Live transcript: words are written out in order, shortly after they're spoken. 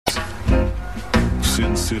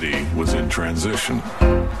Sin City was in transition.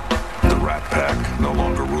 The Rat Pack no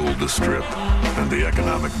longer ruled the Strip, and the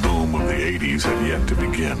economic boom of the 80s had yet to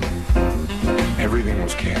begin. Everything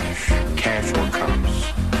was cash. Cash or comes.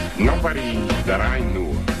 Nobody that I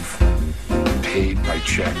knew of paid by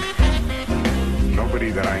check.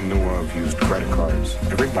 Nobody that I knew of used credit cards.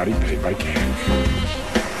 Everybody paid by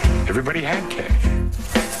cash. Everybody had cash.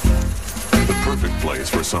 The perfect place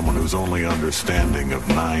for someone whose only understanding of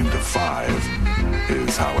 9 to 5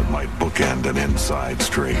 is how it might bookend an inside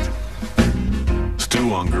straight. Stu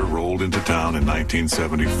Ungar rolled into town in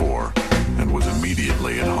 1974 and was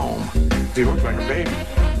immediately at home. He looked like a baby.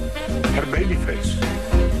 Had a baby face.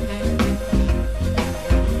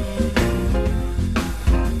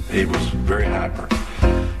 He was very hyper.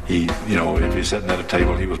 He, if he's sitting at a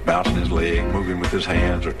table, he was bouncing his leg, moving with his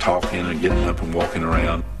hands, or talking and getting up and walking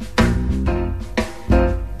around.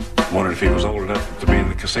 Wondered if he was old enough to be in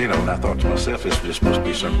the casino, and I thought to myself, this just must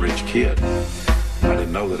be some rich kid. I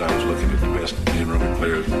didn't know that I was looking at the best gin rummy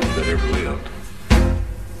players that ever lived.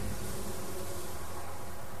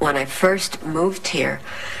 When I first moved here,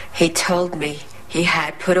 he told me he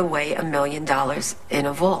had put away $1 million in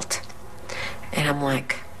a vault. And I'm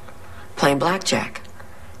like, playing blackjack.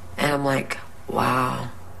 And I'm like, wow.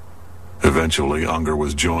 Eventually, Ungar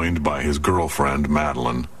was joined by his girlfriend,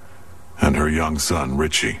 Madeline, and her young son,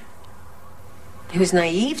 Richie. He was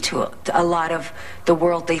naive to a lot of the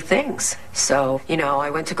worldly things. So, I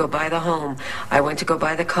went to go buy the home. I went to go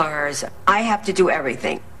buy the cars. I have to do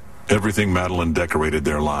everything. Everything Madeline decorated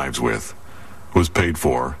their lives with was paid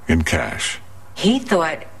for in cash. He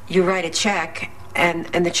thought you write a check and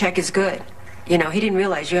the check is good. He didn't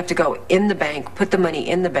realize you have to go in the bank, put the money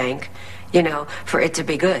in the bank, for it to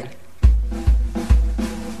be good.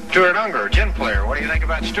 Stuart Ungar, gin player. What do you think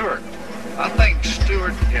about Stuart? I think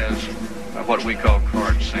Stuart has what we call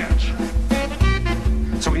card sense.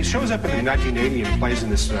 So he shows up in the 1980 and plays in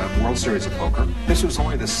this World Series of Poker. This was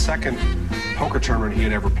only the second poker tournament he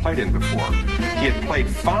had ever played in before. He had played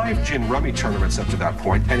 5 gin rummy tournaments up to that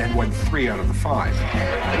point and had won 3 out of the 5.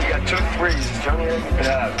 He got 2 threes, Johnny.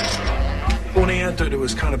 When he entered, it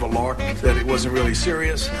was kind of a lark that it wasn't really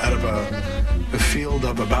serious. Out of a field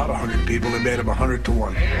of about 100 people, they made him 100 to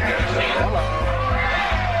 1. Hello.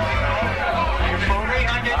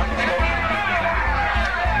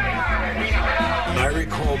 I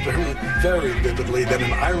recall very, very vividly that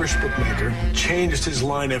an Irish bookmaker changed his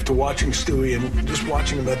line after watching Stewie and just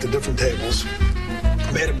watching him at the different tables.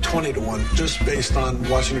 Made him 20 to 1, just based on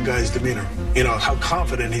watching the guy's demeanor. How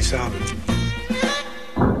confident he sounded.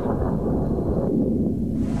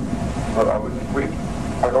 Well, I was freaky.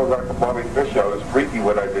 I know Dr. Bobby Fischer, I was freaky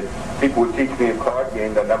when I did. People would teach me a card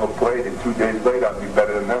game that I never played, and 2 days later I'd be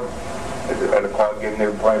better than them at a card game they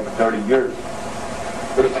were playing for 30 years.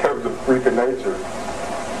 In terms of freak of nature.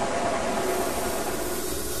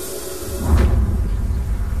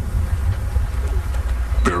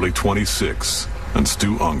 Barely 26, and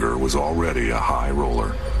Stu Ungar was already a high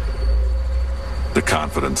roller. The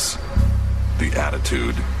confidence, the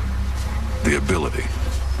attitude, the ability,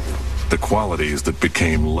 the qualities that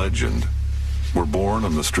became legend were born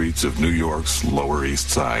on the streets of New York's Lower East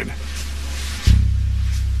Side.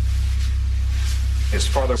 His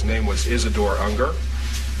father's name was Isidore Ungar.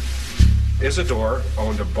 Isidore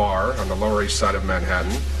owned a bar on the Lower East Side of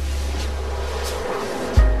Manhattan.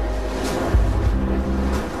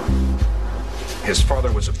 His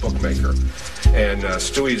father was a bookmaker, and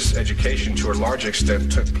Stewie's education, to a large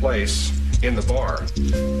extent, took place in the bar.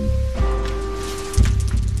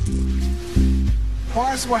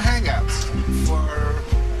 Bars were hangouts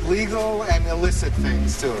for legal and illicit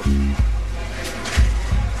things, too.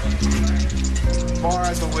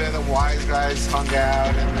 Bars were where the wise guys hung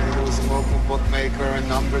out, and there was a local bookmaker and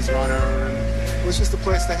numbers runner, and it was just a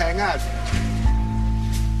place to hang out.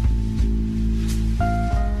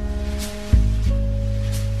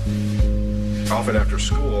 Often after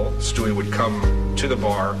school, Stewie would come to the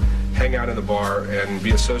bar, hang out in the bar, and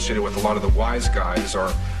be associated with a lot of the wise guys,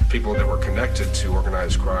 or people that were connected to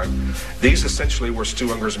organized crime. These essentially were Stu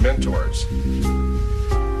Ungar's mentors.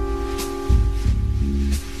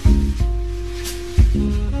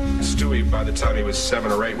 Stewie, by the time he was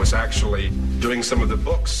 7 or 8, was actually doing some of the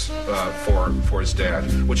books for his dad,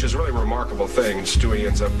 which is really a remarkable thing. Stewie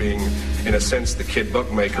ends up being, in a sense, the kid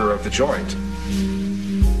bookmaker of the joint.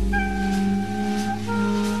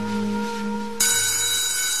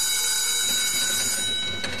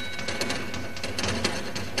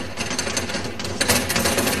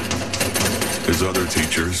 His other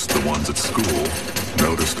teachers, the ones at school,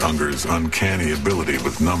 noticed Ungar's uncanny ability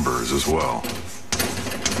with numbers as well.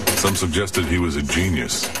 Some suggested he was a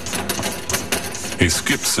genius. He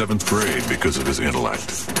skipped 7th grade because of his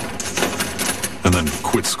intellect, and then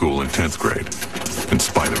quit school in 10th grade, in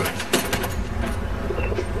spite of it.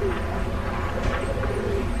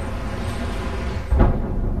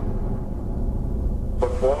 My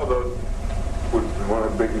father was one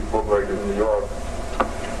of the biggest book writers in New York.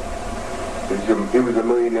 He was a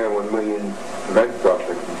millionaire, 1 million event stuff.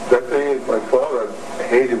 That thing is, my father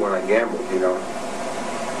hated when I gambled, you know.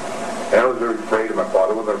 And I was very afraid of my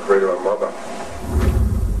father. I wasn't afraid of my mother.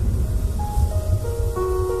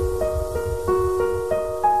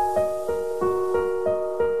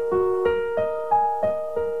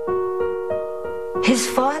 His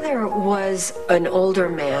father was an older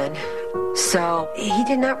man, so he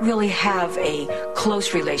did not really have a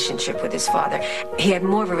close relationship with his father. He had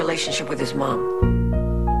more of a relationship with his mom.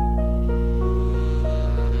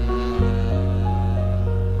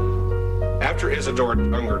 After Isidore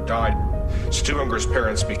Unger died, Stu Ungar's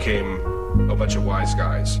parents became a bunch of wise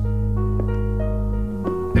guys.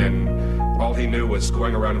 And all he knew was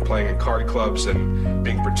going around and playing in card clubs and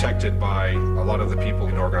being protected by a lot of the people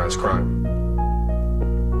in organized crime.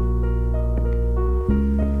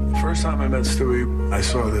 First time I met Stewie, I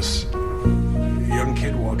saw this young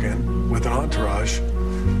kid walk in with an entourage,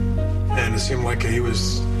 and it seemed like he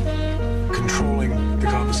was controlling the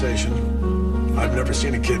conversation. I've never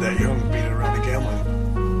seen a kid that young beating around the gambling.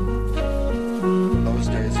 Those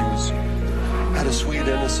days he had a sweet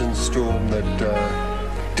innocence to him that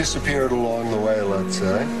disappeared along the way, let's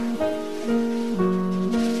say.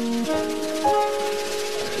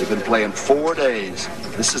 They've been playing 4 days.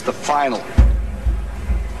 This is the final.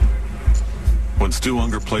 When Stu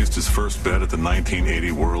Ungar placed his first bet at the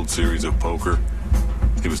 1980 World Series of Poker,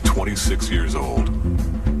 he was 26 years old,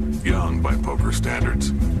 young by poker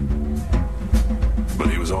standards. But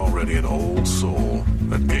he was already an old soul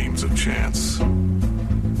at games of chance.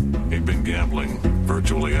 He'd been gambling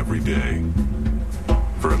virtually every day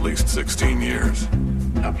for at least 16 years.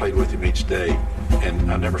 I played with him each day,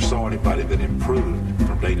 and I never saw anybody that improved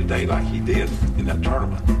from day to day like he did in that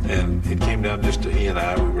tournament. And it came down just to he and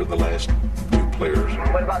I. We were the last two players.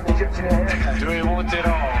 What about the chips in your hand? Stewie wants it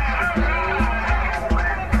all.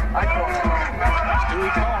 I called.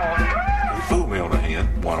 Stewie called. He fooled me on a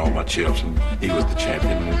hand, won all my chips, and he was the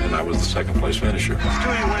champion, and I was the second place finisher.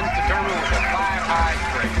 Stewie wins the tournament with a 5-high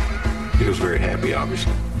straight. He was very happy,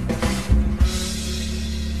 obviously.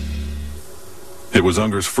 It was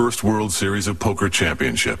Ungar's first World Series of Poker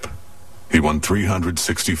championship. He won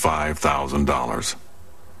 $365,000.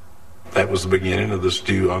 That was the beginning of the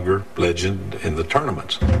Stu Ungar legend in the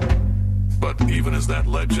tournaments. But even as that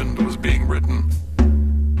legend was being written,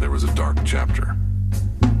 there was a dark chapter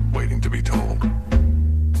waiting to be told.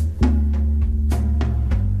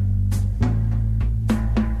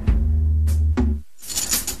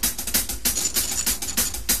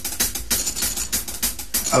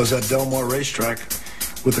 I was at Delmar Racetrack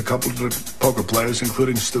with a couple of the poker players,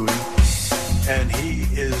 including Stewie, and he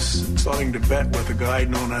is starting to bet with a guy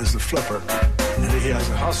known as the Flipper. And he has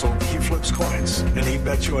a hustle. He flips coins, and he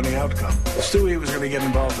bets you on the outcome. Stewie was going to get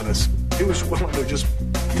involved in this. He was willing to just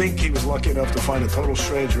think he was lucky enough to find a total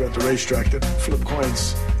stranger at the racetrack that flipped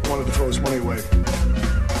coins, wanted to throw his money away.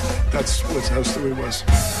 That's how Stewie was.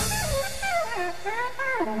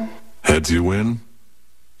 Heads you win,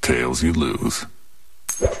 tails you lose.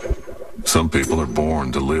 Some people are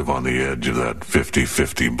born to live on the edge of that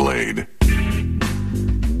 50-50 blade.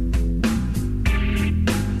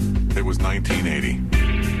 It was 1980.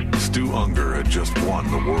 Stu Ungar had just won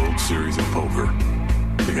the World Series of Poker.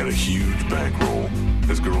 He had a huge bankroll.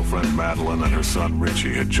 His girlfriend Madeline and her son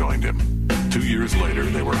Richie had joined him. 2 years later,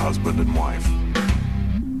 they were husband and wife.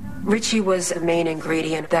 Richie was a main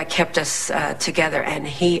ingredient that kept us together, and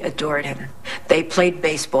he adored him. They played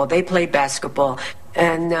baseball, they played basketball,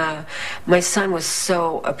 and my son was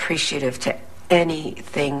so appreciative to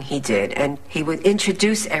anything he did, and he would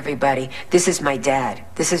introduce everybody. This is my dad.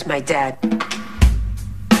 This is my dad.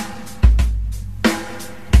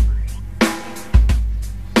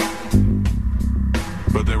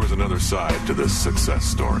 But there was another side to this success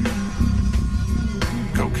story.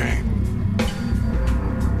 Cocaine.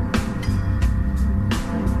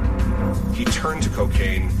 He turned to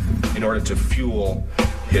cocaine in order to fuel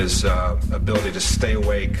his ability to stay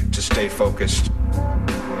awake, to stay focused.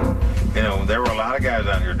 You know, there were a lot of guys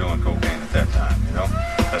out here doing cocaine at that time, you know,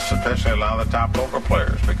 especially a lot of the top poker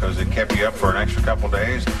players, because it kept you up for an extra couple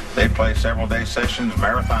days. They play several day sessions,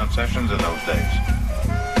 marathon sessions in those days.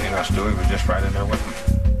 You know, Stewie was just right in there with them.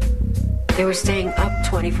 They were staying up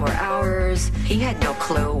 24 hours. He had no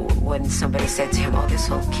clue when somebody said to him, "Oh, this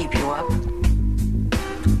will keep you up."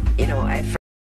 You know,